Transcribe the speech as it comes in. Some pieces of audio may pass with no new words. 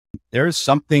there is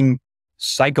something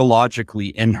psychologically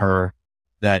in her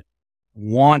that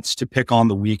wants to pick on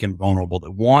the weak and vulnerable,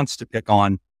 that wants to pick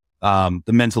on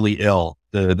the mentally ill,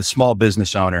 the small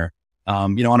business owner.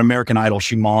 On American Idol,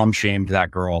 she mom shamed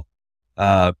that girl.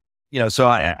 So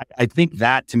I think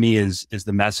that to me is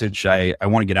the message I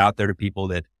want to get out there to people,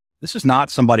 that this is not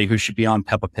somebody who should be on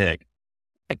Peppa Pig.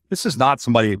 Like, this is not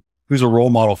somebody who's a role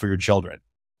model for your children.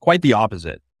 Quite the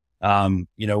opposite.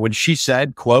 When she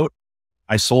said, quote,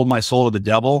 "I sold my soul to the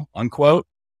devil," unquote,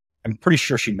 I'm pretty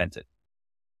sure she meant it.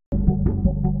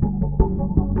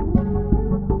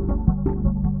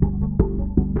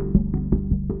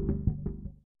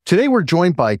 Today, we're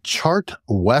joined by Carl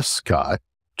Westcott,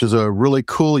 which is a really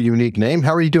cool, unique name.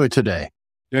 How are you doing today?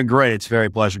 Doing great. It's a very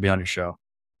pleasure to be on your show.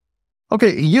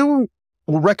 Okay, you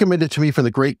were recommended to me from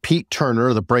the great Pete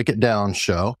Turner, the Break It Down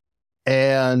show.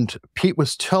 And Pete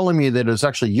was telling me that it was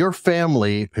actually your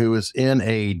family who is in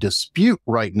a dispute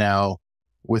right now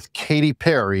with Katy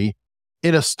Perry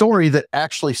in a story that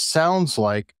actually sounds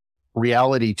like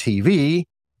reality TV.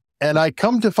 And I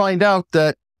come to find out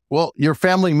that, well, your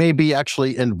family may be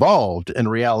actually involved in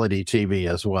reality TV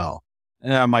as well.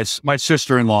 Yeah, my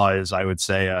sister-in-law is, I would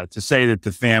say, to say that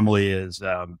the family is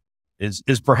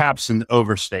perhaps an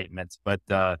overstatement, but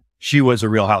she was a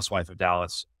Real Housewife of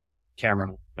Dallas.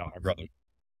 Cameron, no, my brother.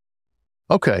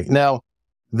 Okay, now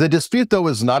the dispute though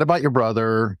is not about your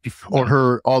brother or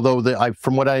her, although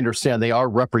from what I understand, they are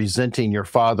representing your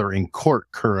father in court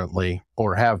currently,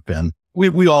 or have been.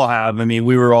 We all have. I mean,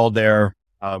 we were all there.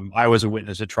 I was a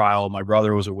witness at trial. My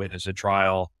brother was a witness at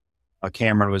trial.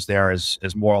 Cameron was there as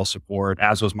moral support,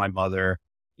 as was my mother.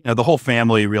 The whole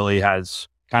family really has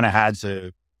kind of had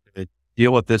to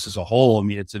deal with this as a whole. I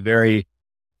mean, it's a very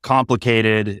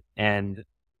complicated and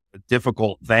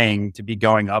difficult thing to be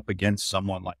going up against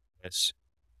someone like this.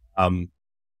 I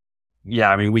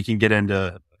mean, we can get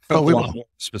into a lot more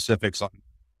specifics on.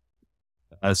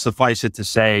 Suffice it to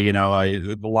say,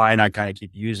 the line I kind of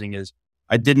keep using is,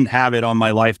 I didn't have it on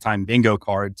my lifetime bingo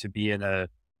card to be in a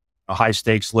high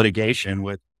stakes litigation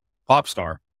with pop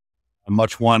star,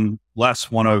 much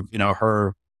less one of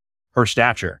her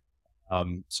stature.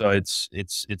 So it's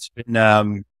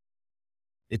been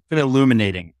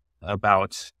illuminating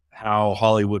about how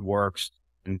Hollywood works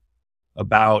and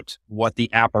about what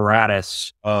the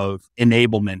apparatus of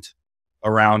enablement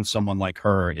around someone like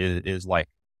her is like.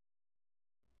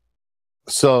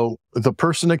 So the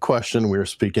person in question we're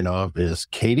speaking of is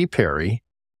Katy Perry,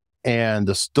 and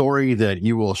the story that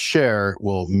you will share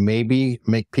will maybe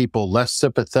make people less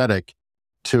sympathetic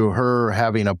to her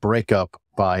having a breakup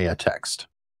by a text.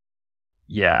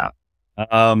 Yeah.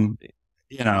 I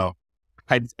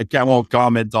won't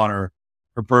comment on her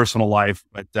personal life,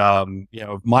 but,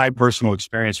 my personal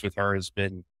experience with her has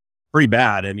been pretty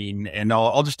bad. I mean, and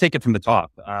I'll just take it from the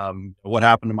top. What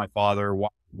happened to my father,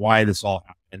 why this all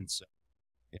happened. So,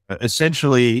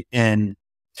 essentially in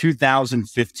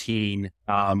 2015,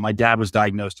 my dad was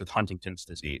diagnosed with Huntington's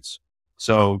disease.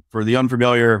 So for the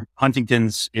unfamiliar,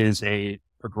 Huntington's is a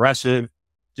progressive,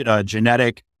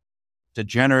 genetic,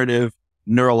 degenerative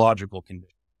neurological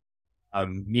condition,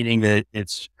 meaning that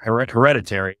it's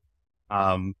hereditary.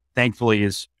 Thankfully,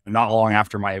 is not long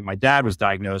after my dad was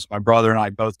diagnosed, my brother and I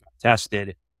both got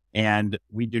tested, and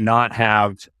we do not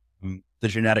have the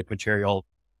genetic material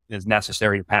is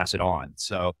necessary to pass it on.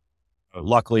 So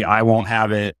luckily I won't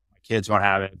have it. My kids won't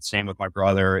have it. Same with my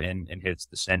brother and his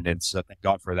descendants. So thank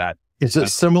God for that. Is it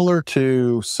similar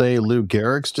to, say, Lou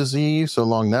Gehrig's disease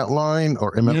along that line,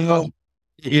 or MFO? No,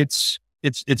 it's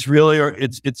really,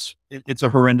 it's a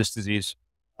horrendous disease.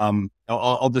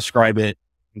 I'll describe it.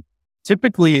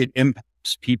 Typically it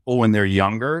impacts people when they're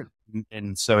younger.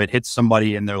 And so it hits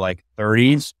somebody in their like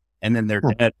 30s, and then they're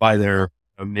dead by their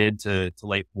mid to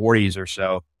late 40s or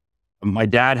so. My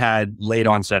dad had late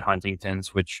onset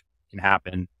Huntington's, which can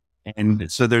happen.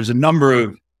 And so there's a number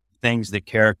of things that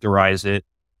characterize it.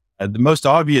 The most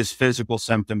obvious physical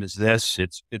symptom is this.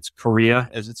 It's chorea,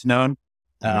 as it's known.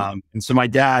 And so my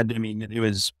dad, I mean, it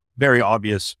was very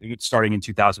obvious starting in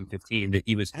 2015 that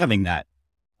he was having that.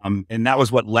 And that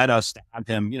was what led us to have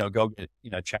him, go get,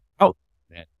 checked out.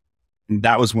 And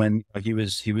that was when he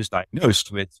was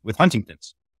diagnosed with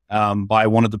Huntington's. By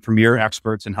one of the premier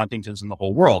experts in Huntington's in the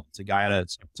whole world. It's a guy out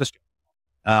of San Francisco.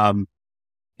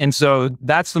 And so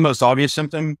that's the most obvious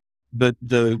symptom. But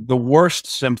the worst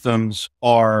symptoms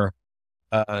are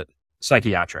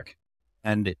psychiatric.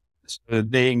 And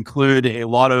they include a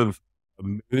lot of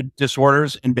mood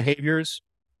disorders and behaviors.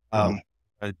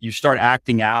 You start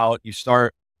acting out, you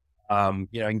start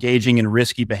engaging in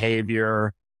risky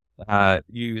behavior.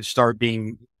 You start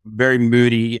being very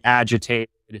moody, agitated.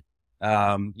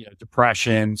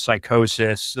 depression,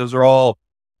 psychosis. Those are all,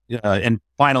 and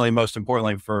finally, most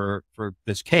importantly for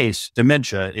this case,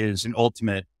 dementia is an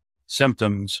ultimate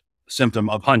symptom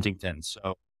of Huntington's.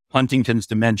 So Huntington's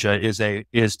dementia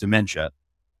is dementia,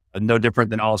 no different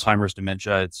than Alzheimer's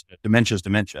dementia. Dementia's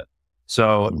dementia.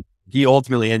 So he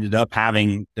ultimately ended up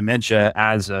having dementia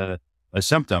as a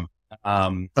symptom.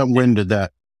 When did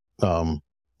that?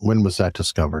 When was that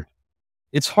discovered?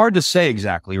 It's hard to say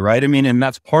exactly, right? I mean, and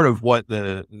that's part of what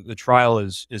the trial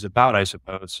is about, I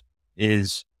suppose,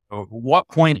 is what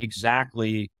point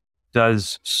exactly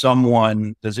does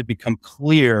it become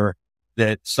clear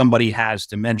that somebody has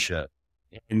dementia?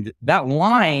 And that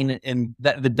line and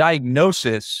that the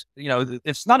diagnosis,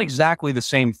 it's not exactly the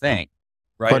same thing,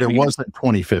 right? But it wasn't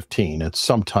 2015. It's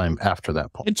sometime after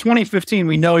that point. In 2015,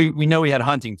 we know he had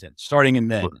Huntington starting in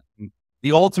then. Right.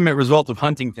 The ultimate result of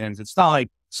Huntington's, it's not like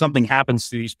something happens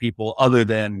to these people other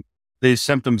than these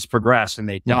symptoms progress and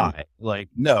they die. Like,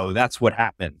 no, that's what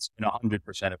happens in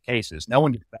 100% of cases. No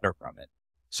one gets better from it.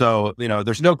 So,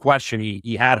 there's no question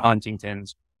he had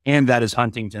Huntington's and that his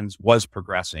Huntington's was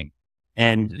progressing.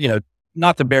 And,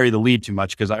 not to bury the lead too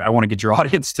much, because I want to get your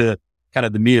audience to kind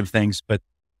of the meat of things, but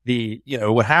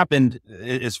what happened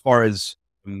as far as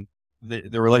the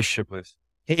relationship with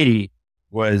Katy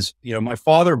was, my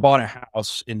father bought a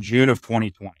house in June of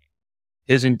 2020.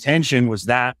 His intention was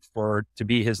to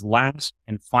be his last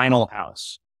and final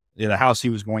house, the house he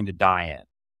was going to die in.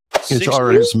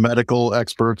 Are his medical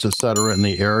experts, et cetera, in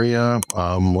the area?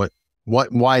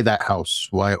 Why that house?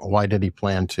 Why did he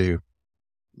plan to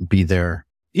be there?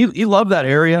 He loved that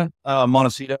area,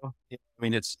 Montecito. I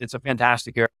mean, it's a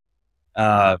fantastic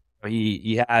area.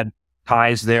 He had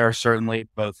ties there, certainly.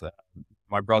 Both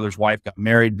my brother's wife got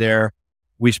married there.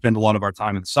 We spend a lot of our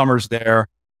time in the summers there.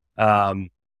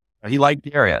 He liked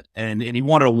the area, and he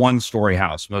wanted a one-story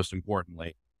house. Most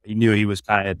importantly, he knew he was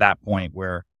kind of at that point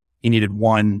where he needed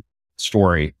one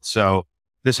story. So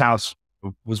this house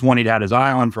was one he'd had his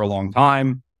eye on for a long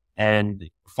time, and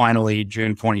finally,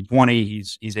 June 2020,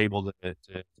 he's able to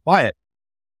buy it.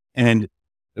 And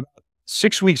about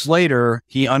 6 weeks later,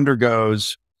 he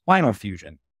undergoes spinal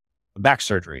fusion, back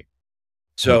surgery.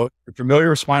 So if you're familiar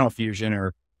with spinal fusion,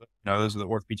 or those are the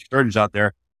orthopedic surgeons out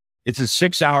there, it's a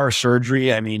 6-hour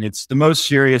surgery. I mean, it's the most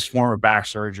serious form of back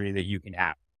surgery that you can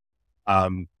have.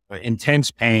 Intense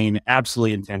pain,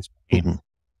 absolutely intense pain.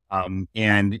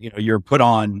 And, you're put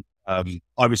on,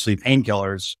 obviously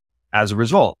painkillers as a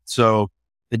result. So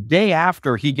the day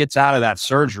after he gets out of that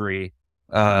surgery,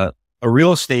 a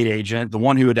real estate agent, the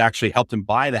one who had actually helped him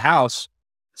buy the house,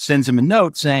 sends him a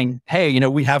note saying, hey,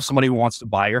 we have somebody who wants to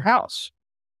buy your house.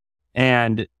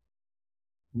 And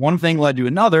one thing led to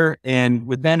another. And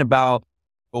within about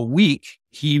a week,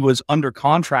 he was under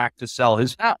contract to sell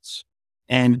his house.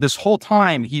 And this whole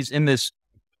time he's in this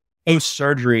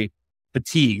post-surgery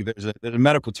fatigue. There's a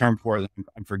medical term for it that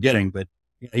I'm forgetting, but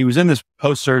he was in this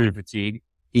post-surgery fatigue.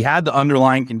 He had the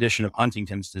underlying condition of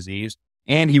Huntington's disease,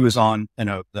 and he was on,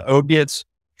 the opiates,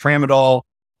 tramadol,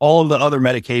 all of the other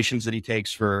medications that he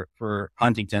takes for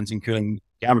Huntington's, including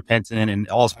gabapentin and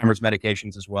Alzheimer's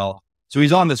medications as well. So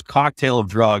he's on this cocktail of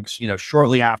drugs,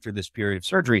 shortly after this period of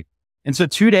surgery. And so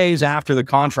 2 days after the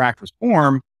contract was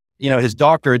formed, his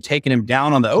doctor had taken him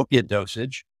down on the opiate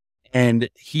dosage, and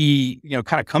he,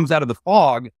 kind of comes out of the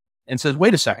fog and says,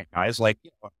 wait a second, guys, like,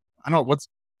 I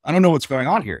don't know what's going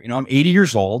on here. I'm 80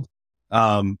 years old.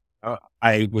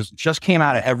 I just came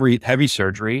out of heavy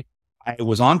surgery. I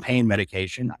was on pain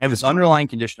medication. I have this underlying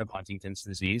condition of Huntington's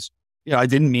disease. I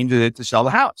didn't mean to sell the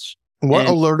house. What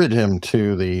alerted him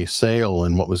to the sale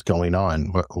and what was going on?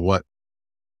 What?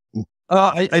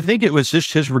 I think it was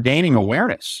just his regaining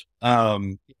awareness.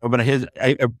 But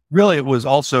it was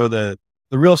also the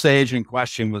real estate agent in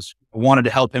question wanted to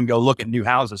help him go look at new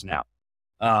houses now.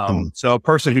 So a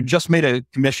person who just made a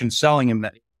commission selling him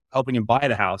helping him buy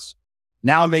the house,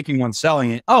 now making one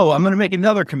selling it. Oh, I'm going to make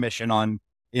another commission on,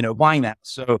 buying that.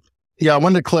 So yeah, I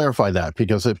wanted to clarify that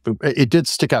because it did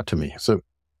stick out to me. So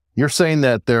you're saying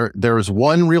that there is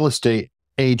one real estate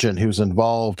agent who's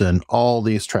involved in all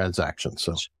these transactions.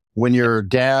 So when your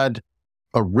dad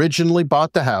originally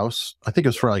bought the house, I think it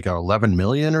was for like 11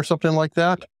 million or something like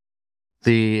that.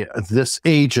 This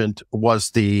agent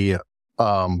was the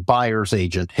buyer's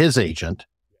agent, his agent,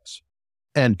 yes,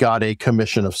 and got a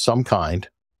commission of some kind,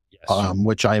 yes,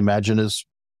 which I imagine is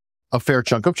a fair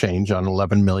chunk of change on an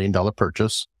 $11 million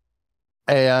purchase.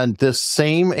 And this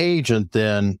same agent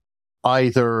then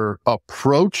either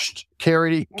approached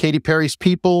Katy Perry's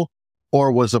people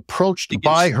or was approached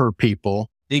by her people.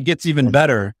 It gets even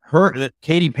better.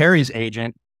 Katy Perry's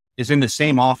agent is in the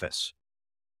same office.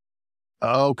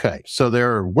 Okay. So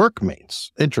they're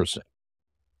workmates. Interesting.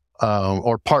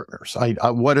 Or partners.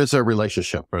 What is their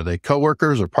relationship? Are they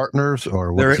coworkers or partners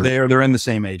or what is it? They're in the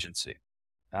same agency.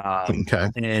 Okay.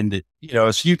 And,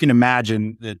 so you can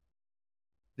imagine that,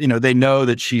 they know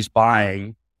that she's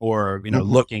buying or, Mhm.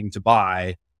 looking to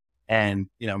buy.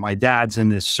 And, my dad's in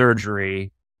this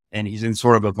surgery and he's in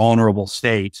sort of a vulnerable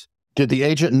state. Did the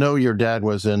agent know your dad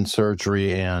was in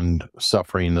surgery and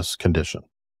suffering this condition?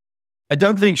 I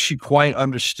don't think she quite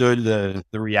understood the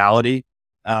reality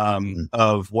Mm.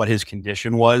 of what his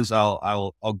condition was.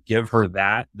 I'll give her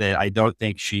that I don't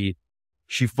think she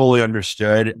fully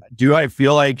understood. Do I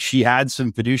feel like she had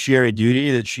some fiduciary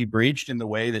duty that she breached in the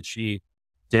way that she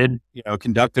did,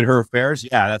 conducted her affairs?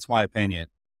 Yeah, that's my opinion.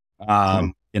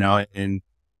 Mm. And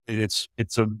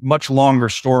it's a much longer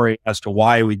story as to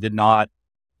why we did not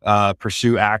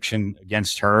pursue action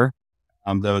against her.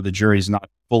 Though the jury's not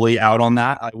fully out on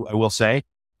that, I will say.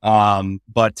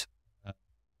 But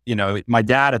my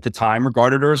dad at the time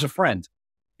regarded her as a friend.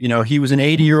 He was an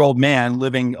 80-year-old man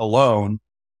living alone,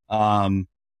 and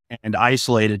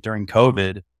isolated during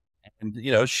COVID.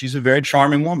 And, she's a very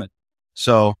charming woman.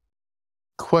 So,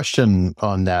 Question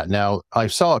on that. Now, I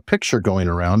saw a picture going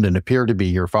around and appeared to be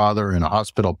your father in a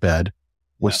hospital bed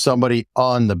with yeah. somebody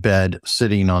on the bed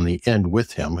sitting on the end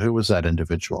with him. Who was that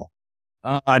individual?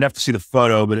 I'd have to see the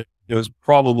photo, but it was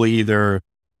probably either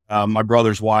my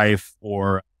brother's wife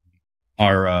or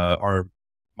my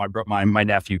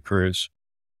nephew Cruz.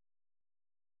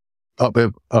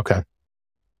 Oh, okay.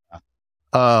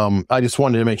 I just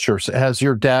wanted to make sure. So has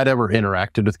your dad ever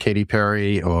interacted with Katy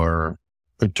Perry or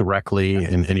directly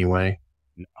in any way?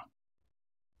 No.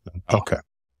 Okay.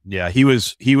 Yeah, he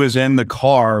was in the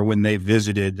car when they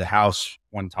visited the house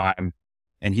one time,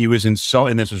 and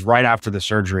and this was right after the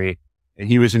surgery, and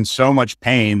he was in so much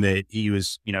pain that he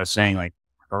was, saying like,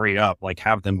 hurry up, like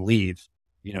have them leave,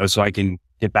 so I can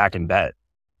get back in bed.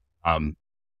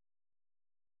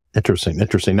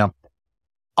 Interesting. Now,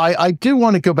 I do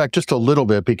want to go back just a little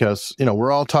bit because,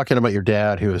 we're all talking about your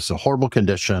dad who has a horrible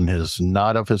condition, is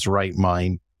not of his right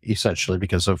mind, essentially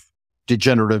because of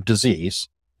degenerative disease.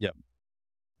 Yep.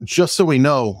 Just so we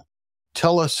know,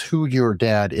 tell us who your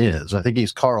dad is. I think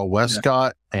he's Carl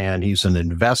Westcott and he's an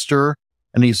investor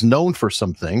and he's known for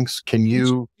some things. Can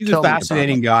you He's tell a me about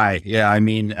fascinating him? guy. Yeah. I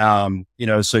mean,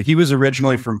 so he was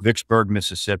originally from Vicksburg,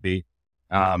 Mississippi.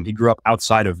 He grew up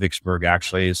outside of Vicksburg,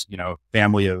 actually. His,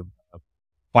 family of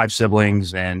 5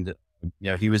 siblings, and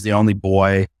he was the only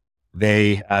boy.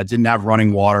 They didn't have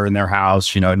running water in their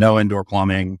house, no indoor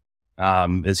plumbing.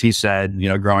 As he said,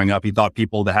 growing up, he thought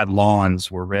people that had lawns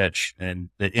were rich and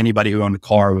that anybody who owned a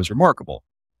car was remarkable.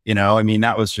 I mean,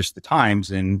 that was just the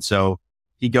times. And so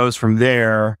he goes from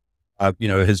there,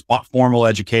 his formal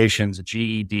education's a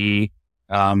GED.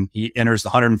 He enters the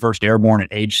 101st Airborne at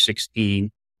age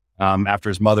 16 after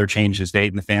his mother changed his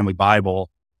date in the family Bible.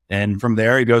 And from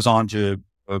there, he goes on to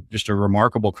just a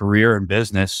remarkable career in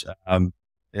business. He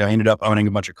ended up owning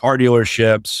a bunch of car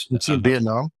dealerships. It's in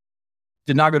Vietnam.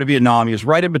 Did not go to Vietnam. He was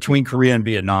right in between Korea and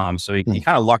Vietnam. So he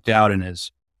kind of lucked out in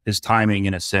his timing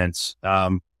in a sense.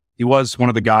 He was one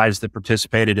of the guys that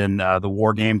participated in the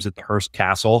war games at the Hearst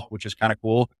Castle, which is kind of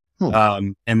cool.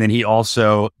 And then he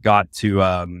also got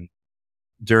to,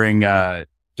 during the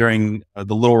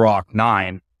Little Rock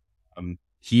 9,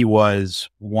 he was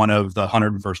one of the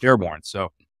 101st Airborne.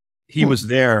 So he was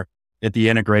there at the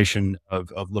integration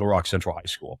of Little Rock Central High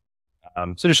School.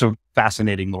 So just a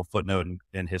fascinating little footnote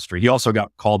in history. He also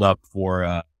got called up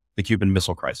for the Cuban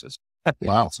Missile Crisis.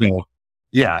 Wow. So,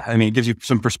 yeah, I mean, it gives you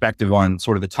some perspective on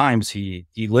sort of the times he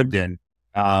lived in.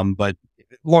 But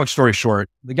long story short,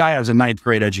 the guy has a 9th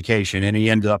grade education, and he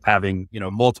ended up having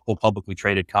multiple publicly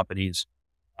traded companies.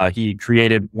 He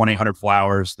created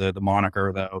 1-800-Flowers, the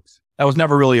moniker, though. That was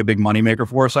never really a big moneymaker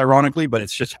for us, ironically, but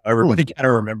it's just how everybody kind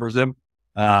of remembers him.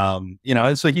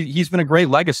 And so he's been a great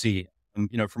legacy,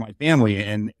 for my family.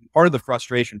 And part of the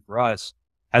frustration for us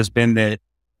has been that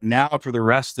now for the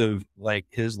rest of like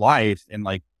his life and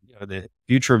like, the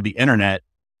future of the internet,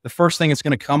 the first thing that's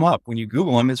going to come up when you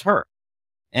Google him is her.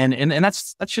 And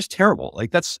that's just terrible. Like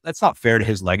that's not fair to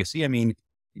his legacy. I mean,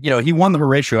 he won the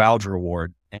Horatio Alger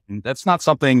Award, and that's not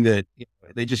something that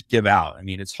they just give out. I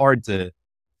mean, it's hard to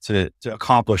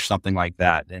accomplish something like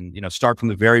that and, start from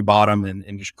the very bottom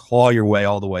and just claw your way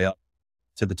all the way up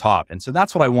to the top. And so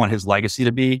that's what I want his legacy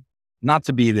to be, not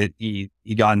to be that he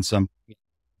got in some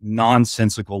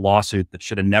nonsensical lawsuit that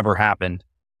should have never happened,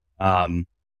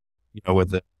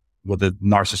 with the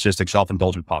narcissistic,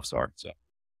 self-indulgent pop star. So.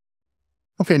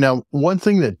 Okay. Now, one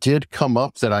thing that did come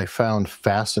up that I found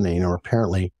fascinating, or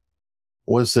apparently,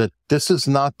 was that this is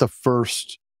not the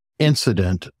first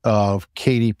incident of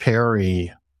Katy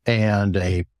Perry and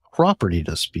a property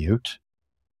dispute.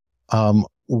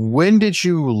 When did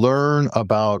you learn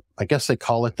about, I guess they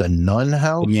call it the nun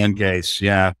house? In the end case,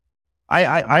 yeah.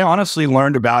 I honestly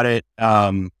learned about it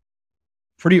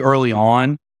pretty early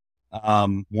on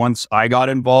once I got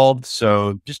involved.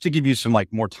 So just to give you some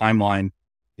like more timeline,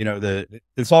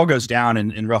 this all goes down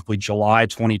in roughly July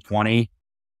 2020.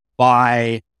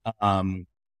 By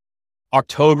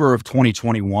October of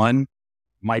 2021,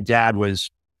 my dad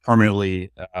was permanently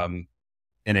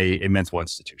in a mental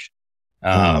institution.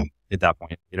 At that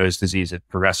point, his disease had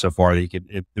progressed so far that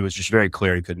it was just very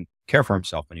clear he couldn't care for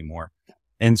himself anymore.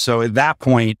 And so at that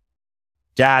point,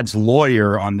 Dad's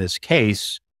lawyer on this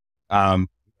case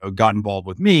got involved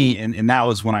with me, and that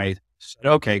was when I said,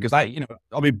 okay, because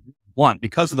I'll be blunt,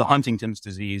 because of the Huntington's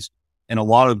disease and a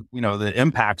lot of the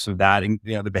impacts of that, and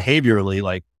the behaviorally,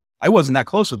 like I wasn't that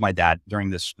close with my dad during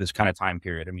this kind of time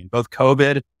period. I mean, both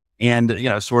COVID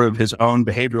and, sort of his own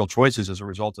behavioral choices as a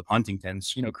result of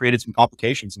Huntington's, created some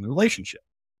complications in the relationship.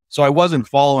 So I wasn't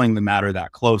following the matter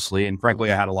that closely. And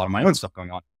frankly, I had a lot of my own stuff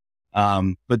going on.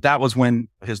 But that was when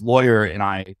his lawyer and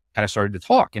I kind of started to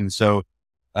talk. And so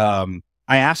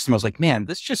I asked him, I was like, man,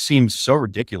 this just seems so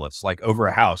ridiculous, like over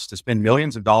a house to spend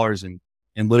millions of dollars in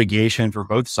litigation for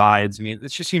both sides. I mean,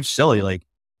 this just seems silly. Like,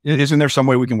 isn't there some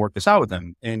way we can work this out with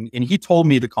him? And he told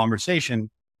me the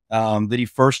conversation that he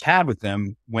first had with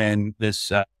them when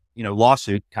this,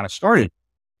 lawsuit kind of started.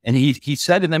 And he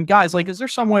said to them, guys, like, is there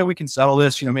some way we can settle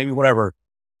this? Maybe whatever,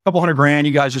 a couple $100,000,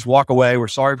 you guys just walk away. We're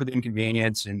sorry for the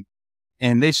inconvenience.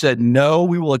 And they said, no,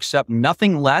 we will accept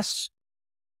nothing less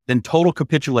than total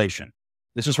capitulation.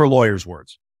 This is her lawyer's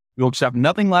words. We will accept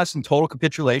nothing less than total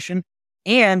capitulation.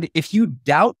 And if you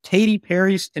doubt Katy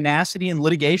Perry's tenacity in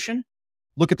litigation,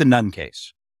 look at the nun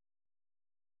case.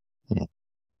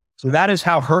 So that is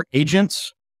how her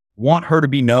agents want her to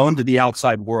be known to the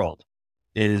outside world,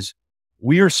 is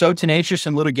we are so tenacious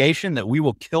in litigation that we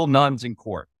will kill nuns in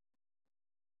court.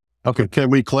 Okay. Can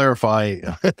we clarify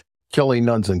killing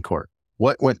nuns in court?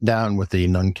 What went down with the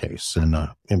nun case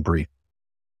in brief?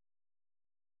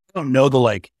 I don't know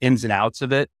the ins and outs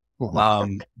of it.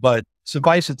 But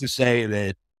suffice it to say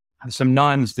that some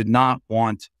nuns did not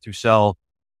want to sell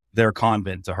their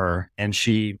convent to her, and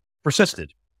she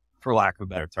persisted, for lack of a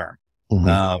better term.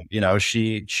 Mm-hmm.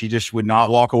 She just would not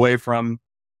walk away from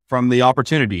the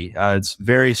opportunity. It's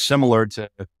very similar to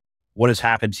what has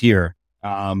happened here.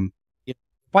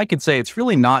 If I could say, it's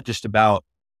really not just about,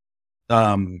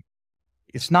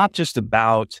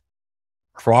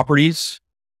 properties.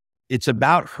 It's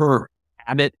about her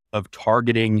habit of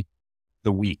targeting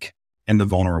the weak and the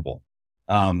vulnerable.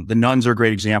 The nuns are a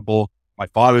great example. My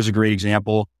father's a great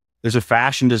example. There's a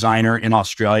fashion designer in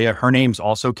Australia. Her name's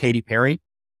also Katy Perry.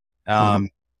 And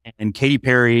Katy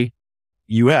Perry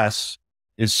US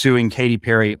is suing Katy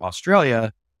Perry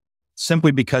Australia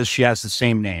simply because she has the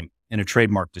same name in a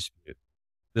trademark dispute.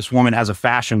 This woman has a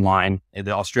fashion line,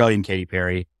 the Australian Katy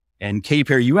Perry, and Katy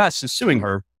Perry US is suing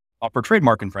her for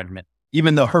trademark infringement,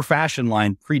 even though her fashion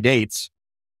line predates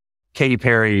Katy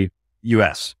Perry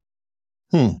US.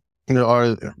 Are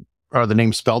the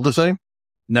names spelled the same?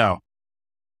 No.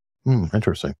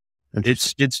 Interesting.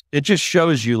 It just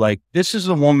shows you, like, this is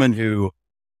a woman who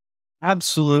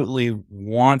absolutely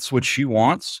wants what she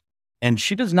wants, and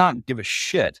she does not give a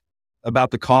shit about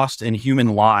the cost in human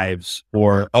lives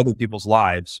or other people's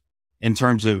lives in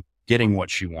terms of getting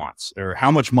what she wants, or how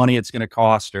much money it's going to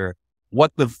cost, or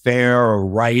what the fair or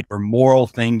right or moral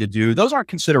thing to do. Those aren't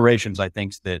considerations, I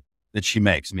think, that she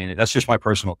makes. I mean, that's just my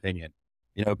personal opinion.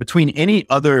 Between any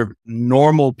other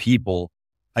normal people,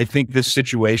 I think this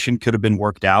situation could have been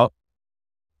worked out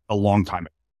a long time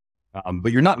ago.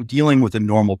 But you're not dealing with a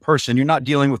normal person. You're not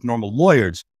dealing with normal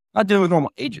lawyers, not dealing with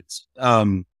normal agents.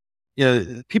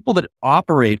 People that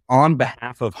operate on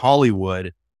behalf of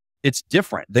Hollywood, it's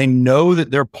different. They know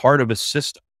that they're part of a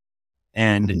system,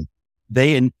 and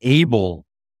they enable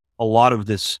a lot of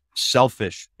this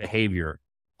selfish behavior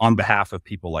on behalf of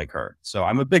people like her. So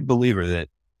I'm a big believer that,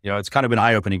 it's kind of been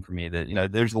eye-opening for me that,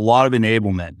 there's a lot of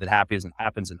enablement that happens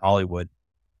in Hollywood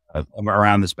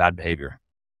around this bad behavior.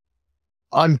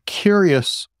 I'm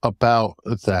curious about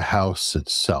the house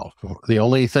itself. The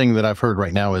only thing that I've heard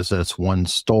right now is that it's one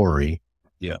story.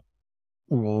 Yeah.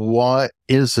 What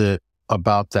is it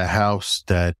about the house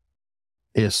that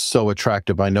is so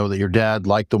attractive? I know that your dad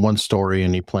liked the one story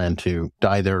and he planned to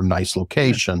die there, nice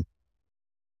location. Yeah.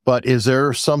 But is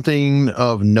there something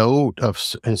of note, of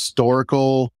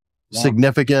historical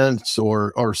significance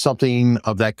or something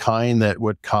of that kind that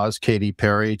would cause Katy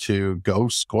Perry to go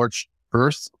scorched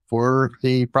earth for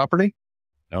the property?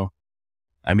 No.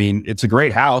 I mean, it's a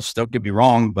great house. Don't get me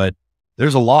wrong, but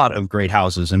there's a lot of great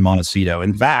houses in Montecito.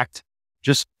 In fact,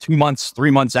 just 2 months,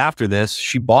 3 months after this,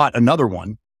 she bought another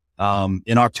one,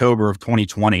 in October of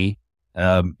 2020, for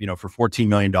 $14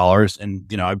 million.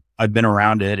 And, I've been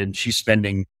around it, and she's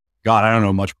spending, God, I don't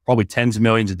know much, probably tens of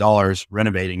millions of dollars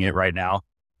renovating it right now.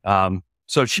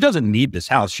 So she doesn't need this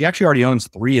house. She actually already owns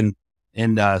 3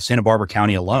 in Santa Barbara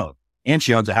County alone, and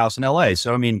she owns a house in LA.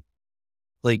 So, I mean,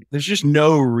 like, there's just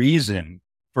no reason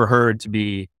for her to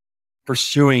be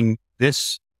pursuing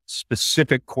this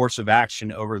specific course of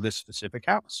action over this specific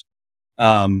house.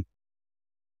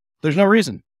 There's no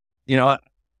reason,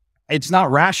 it's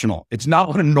not rational. It's not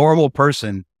what a normal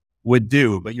person would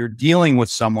do, but you're dealing with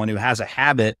someone who has a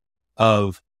habit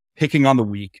of picking on the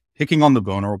weak, picking on the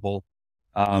vulnerable.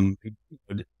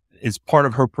 It's part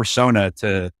of her persona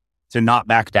to not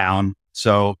back down.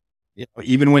 So,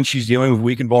 even when she's dealing with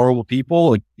weak and vulnerable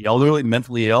people, like the elderly,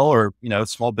 mentally ill, or,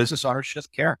 small business owners, she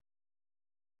doesn't care.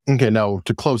 Okay. Now,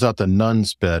 to close out the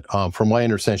nuns bit, from what I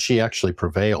understand, she actually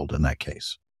prevailed in that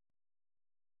case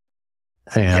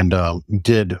and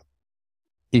did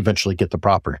eventually get the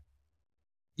property.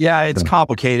 Yeah, it's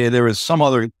complicated. There was some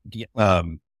other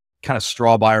kind of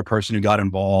straw buyer person who got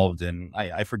involved, and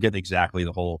I forget exactly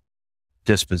the whole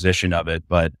disposition of it,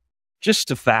 but just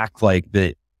the fact like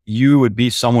that you would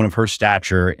be someone of her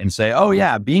stature and say, oh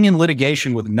yeah, being in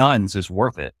litigation with nuns is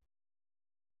worth it.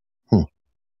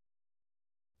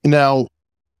 Now,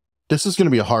 this is going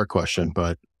to be a hard question,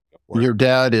 but your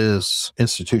dad is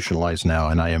institutionalized now,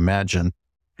 and I imagine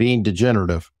being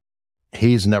degenerative,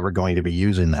 he's never going to be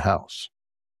using the house.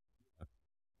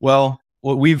 Well,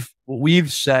 what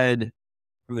we've said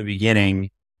from the beginning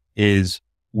is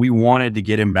we wanted to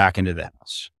get him back into the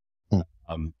house.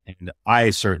 And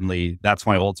that's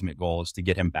my ultimate goal, is to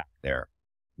get him back there.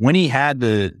 When he had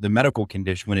the medical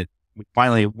condition, when we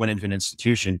finally went into an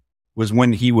institution, was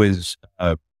when he was,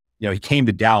 he came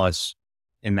to Dallas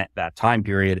in that time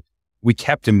period. We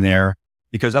kept him there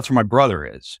because that's where my brother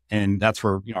is. And that's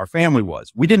where, our family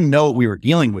was. We didn't know what we were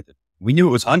dealing with. We knew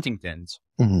it was Huntington's,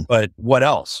 but what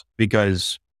else?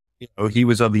 Because, he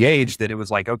was of the age that it was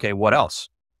like, okay, what else?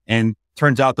 And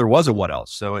turns out there was a what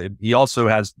else. So he also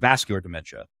has vascular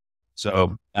dementia.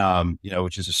 So,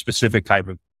 which is a specific type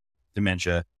of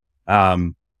dementia.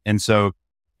 And so,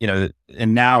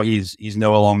 and now he's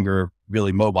no longer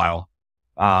really mobile.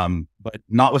 But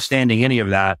notwithstanding any of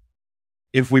that,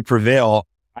 if we prevail,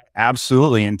 I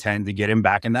absolutely intend to get him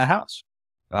back in that house.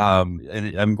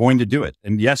 And I'm going to do it.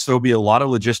 And yes, there'll be a lot of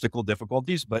logistical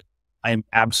difficulties, but I am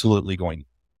absolutely going.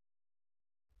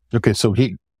 Okay. So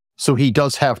he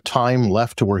does have time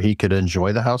left to where he could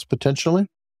enjoy the house potentially?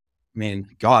 I mean,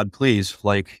 God, please,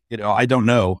 I don't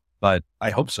know, but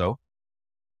I hope so.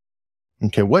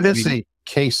 Okay. What is the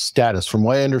case status? From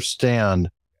what I understand,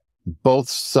 both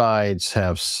sides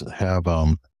have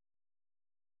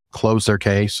closed their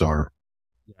case, or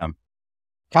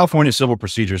California civil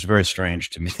procedure is very strange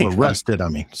to me. Rested their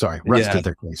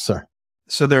case. Sorry.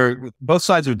 So both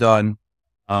sides are done.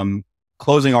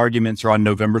 Closing arguments are on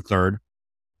November 3rd.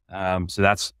 So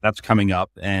that's coming up,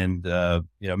 and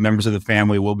members of the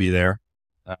family will be there.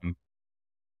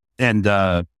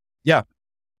 That's,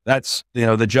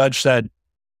 the judge said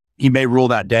he may rule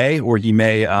that day, or he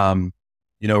may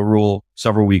rule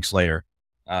several weeks later.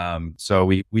 So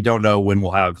we don't know when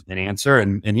we'll have an answer.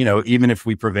 And even if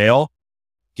we prevail,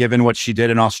 given what she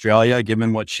did in Australia,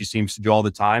 given what she seems to do all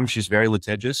the time, she's very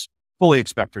litigious, fully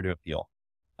expect her to appeal.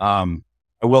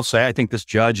 I will say, I think this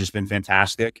judge has been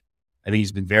fantastic. I think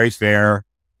he's been very fair.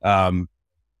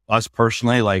 Us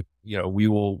personally,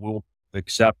 we'll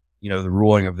accept, the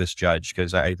ruling of this judge,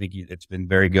 because I think it's been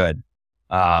very good.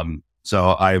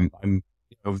 So I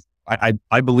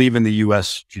believe in the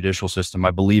U.S. judicial system.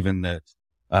 I believe in the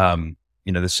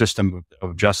system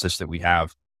of justice that we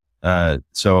have.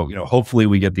 So hopefully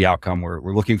we get the outcome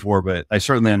we're looking for, but I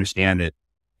certainly understand it.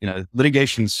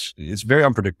 Litigation's, it's very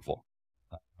unpredictable.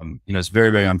 It's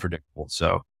very, very unpredictable.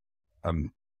 So,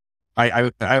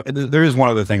 there is one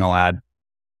other thing I'll add.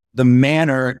 The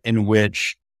manner in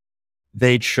which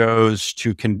they chose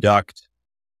to conduct,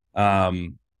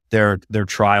 their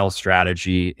trial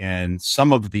strategy, and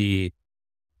some of the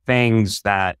things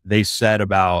that they said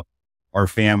about our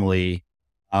family,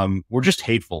 were just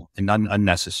hateful and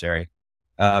unnecessary.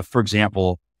 For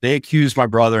example, they accused my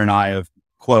brother and I of,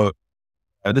 quote,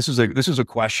 this is a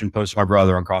question posed to my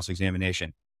brother on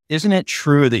cross-examination. Isn't it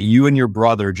true that you and your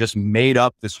brother just made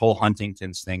up this whole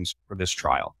Huntington's things for this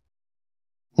trial?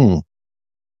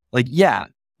 Yeah,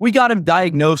 we got him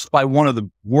diagnosed by one of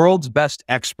the world's best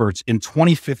experts in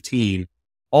 2015.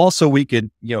 Also, we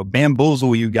could,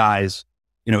 bamboozle you guys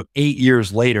 8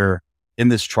 years later in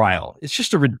this trial. It's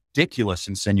just a ridiculous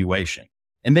insinuation.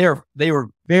 And they were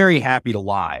very happy to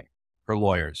lie, her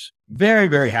lawyers. Very,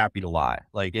 very happy to lie.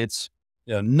 Like it's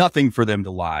nothing for them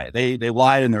to lie. They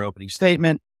lied in their opening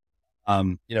statement.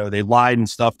 They lied and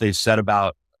stuff they said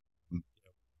about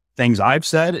things I've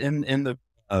said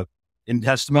in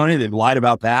testimony. They've lied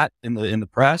about that in the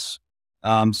press.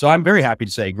 So I'm very happy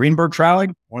to say Greenberg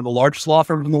Traurig, one of the largest law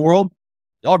firms in the world,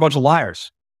 y'all are a bunch of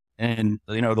liars. And,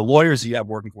 the lawyers you have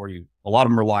working for you, a lot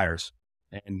of them are liars.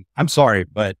 And I'm sorry,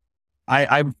 but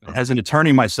I as an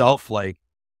attorney myself, like,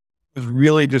 it was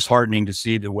really disheartening to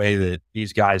see the way that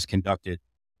these guys conducted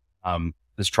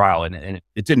this trial. And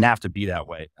it didn't have to be that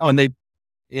way. Oh, and they,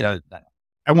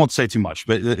 I won't say too much,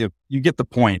 but you get the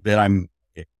point that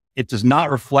it does not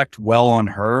reflect well on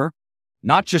her,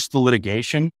 not just the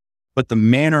litigation, but the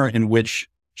manner in which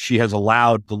she has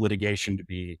allowed the litigation to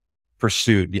be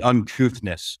pursued. The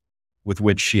uncouthness with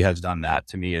which she has done that,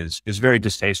 to me, is very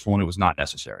distasteful, and it was not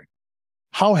necessary.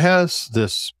 How has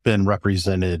this been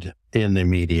represented in the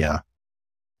media?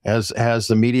 Has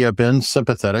the media been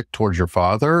sympathetic towards your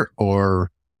father,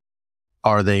 or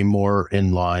are they more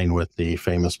in line with the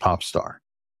famous pop star?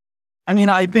 I mean,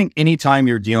 I think anytime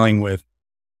you're dealing with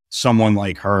someone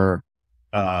like her,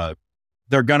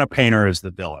 they're going to paint her as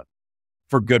the villain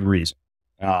for good reason.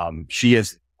 She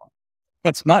is,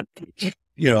 that's not,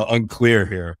 unclear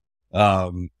here.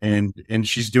 And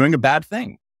she's doing a bad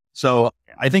thing. So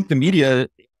I think the media,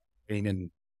 I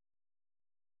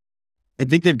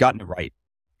think they've gotten it right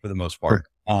for the most part.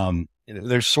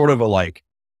 There's sort of a like,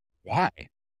 why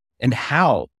and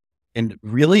how, and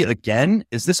really, again,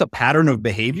 is this a pattern of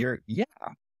behavior? Yeah.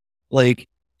 Like,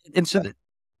 and so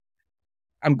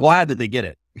I'm glad that they get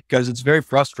it, because it's very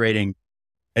frustrating,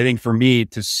 I think, for me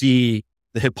to see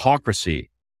the hypocrisy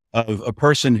of a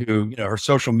person who, her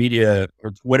social media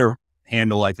or Twitter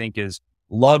handle, I think, is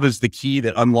 "love is the key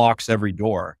that unlocks every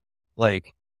door."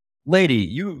 Like, lady,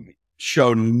 you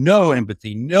show no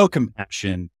empathy, no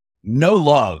compassion, no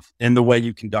love in the way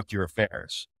you conduct your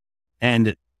affairs.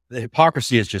 And the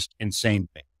hypocrisy is just insane.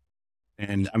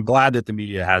 And I'm glad that the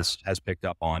media has picked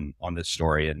up on this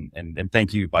story. And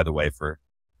thank you, by the way, for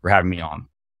having me on.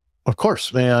 Of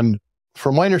course. And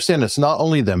from my understanding, it's not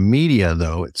only the media,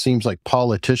 though. It seems like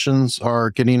politicians are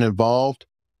getting involved.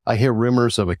 I hear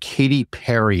rumors of a Katy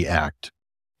Perry Act.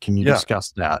 Can you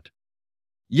discuss that?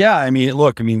 Yeah. I mean,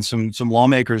 look, some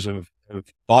lawmakers have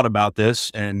thought about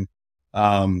this and,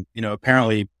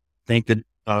 apparently think that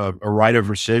a right of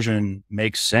rescission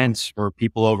makes sense for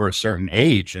people over a certain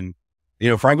age. And,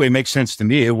 frankly, it makes sense to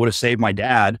me. It would have saved my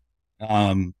dad,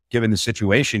 given the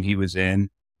situation he was in.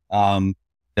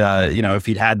 If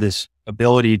he'd had this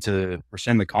ability to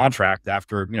rescind the contract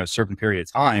after, a certain period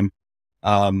of time.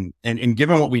 And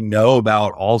given what we know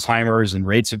about Alzheimer's and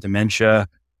rates of dementia,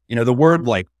 the word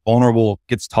like vulnerable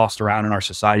gets tossed around in our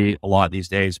society a lot these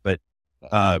days, but,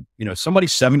 somebody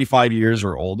 75 years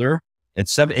or older, at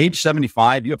age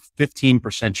 75, you have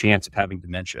 15% chance of having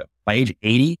dementia. By age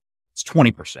 80, it's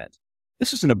 20%.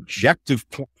 This is an objective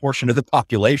portion of the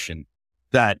population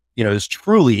that, is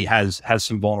truly has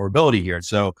some vulnerability here.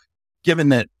 So given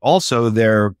that also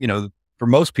they're, for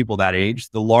most people that age,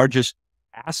 the largest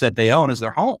asset they own is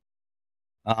their home.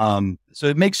 So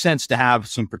it makes sense to have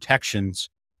some protections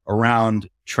around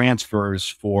transfers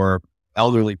for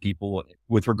elderly people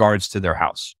with regards to their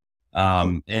house.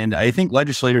 And I think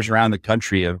legislators around the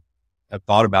country have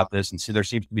thought about this, and see there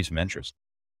seems to be some interest.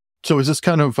 So is this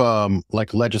kind of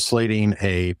like legislating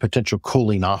a potential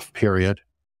cooling off period?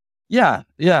 Yeah.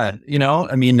 Yeah.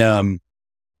 The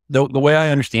way I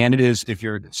understand it is if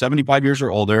you're 75 years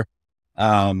or older,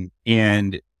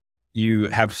 and you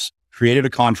have created a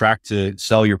contract to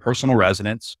sell your personal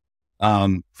residence,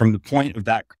 from the point of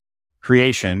that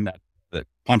creation, the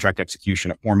contract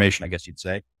execution, a formation, I guess you'd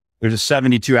say, there's a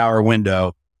 72-hour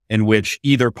window in which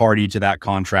either party to that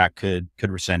contract could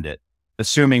rescind it,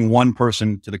 assuming one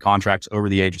person to the contract's over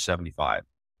the age of 75.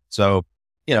 So,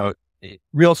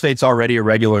 real estate's already a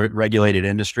regulated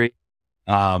industry,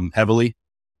 heavily.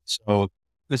 So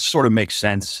this sort of makes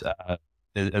sense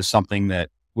as something that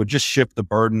would just shift the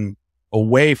burden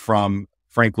away from,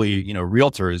 frankly,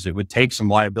 realtors. It would take some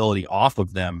liability off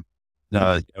of them,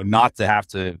 not to have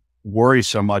to worry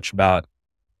so much about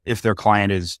if their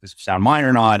client is sound mind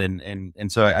or not.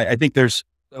 And so I think there's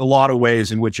a lot of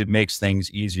ways in which it makes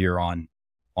things easier on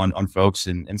folks,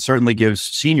 and certainly gives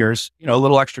seniors, a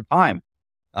little extra time.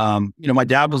 My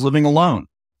dad was living alone.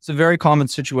 It's a very common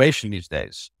situation these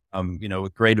days,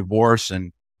 with gray divorce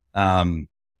and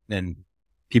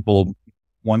people,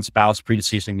 one spouse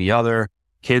predeceasing the other,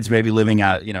 kids maybe living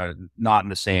out, not in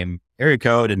the same area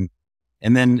code. And,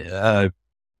 And then,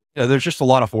 there's just a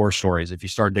lot of horror stories if you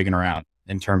start digging around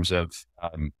in terms of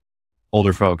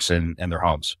older folks and their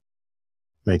homes.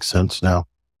 Makes sense. Now,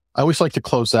 I always like to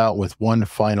close out with one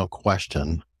final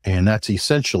question, and that's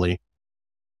essentially,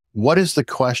 what is the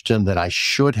question that I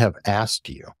should have asked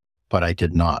you, but I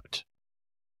did not?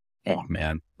 Oh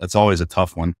man, that's always a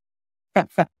tough one.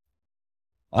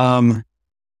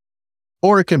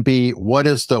 Or it can be, what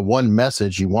is the one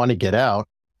message you want to get out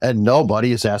and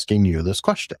nobody is asking you this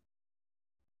question?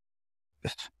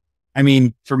 I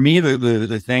mean, for me,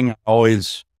 the thing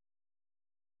always,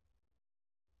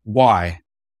 why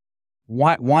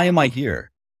am I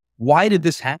here? Why did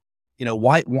this happen?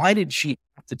 Why did she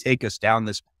have to take us down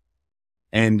this?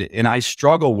 And I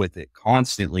struggle with it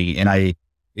constantly. And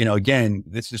again,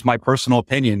 this is my personal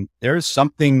opinion. There is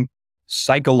something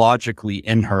psychologically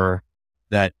in her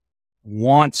that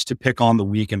wants to pick on the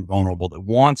weak and vulnerable, that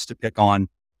wants to pick on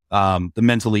the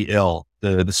mentally ill,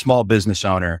 the small business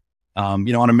owner. On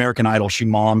American Idol, she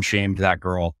mom shamed that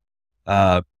girl.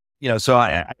 So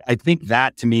I think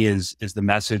that to me is the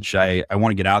message I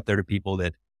want to get out there to people,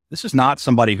 that this is not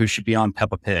somebody who should be on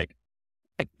Peppa Pig.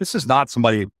 This is not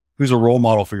somebody who's a role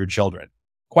model for your children.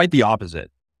 Quite the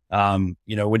opposite.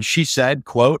 When she said,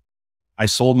 quote, "I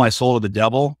sold my soul to the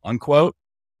devil," unquote,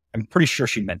 I'm pretty sure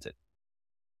she meant it.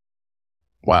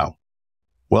 Wow.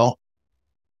 Well,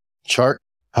 Chart,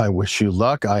 I wish you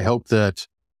luck. I hope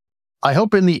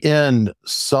in the end,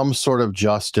 some sort of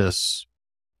justice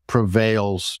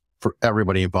prevails for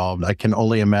everybody involved. I can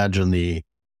only imagine the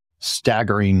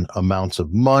staggering amounts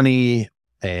of money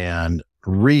and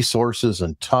resources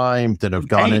and time that have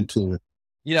gone into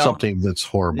something that's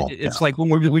horrible. It's like when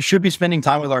we should be spending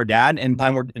time with our dad, and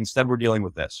instead we're dealing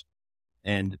with this.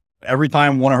 And every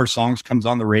time one of her songs comes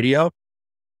on the radio,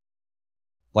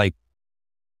 like,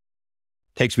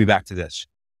 takes me back to this.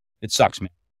 It sucks,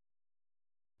 man.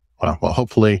 Well,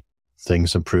 hopefully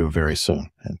things improve very soon.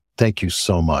 And thank you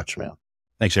so much, man.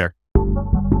 Thanks, Eric.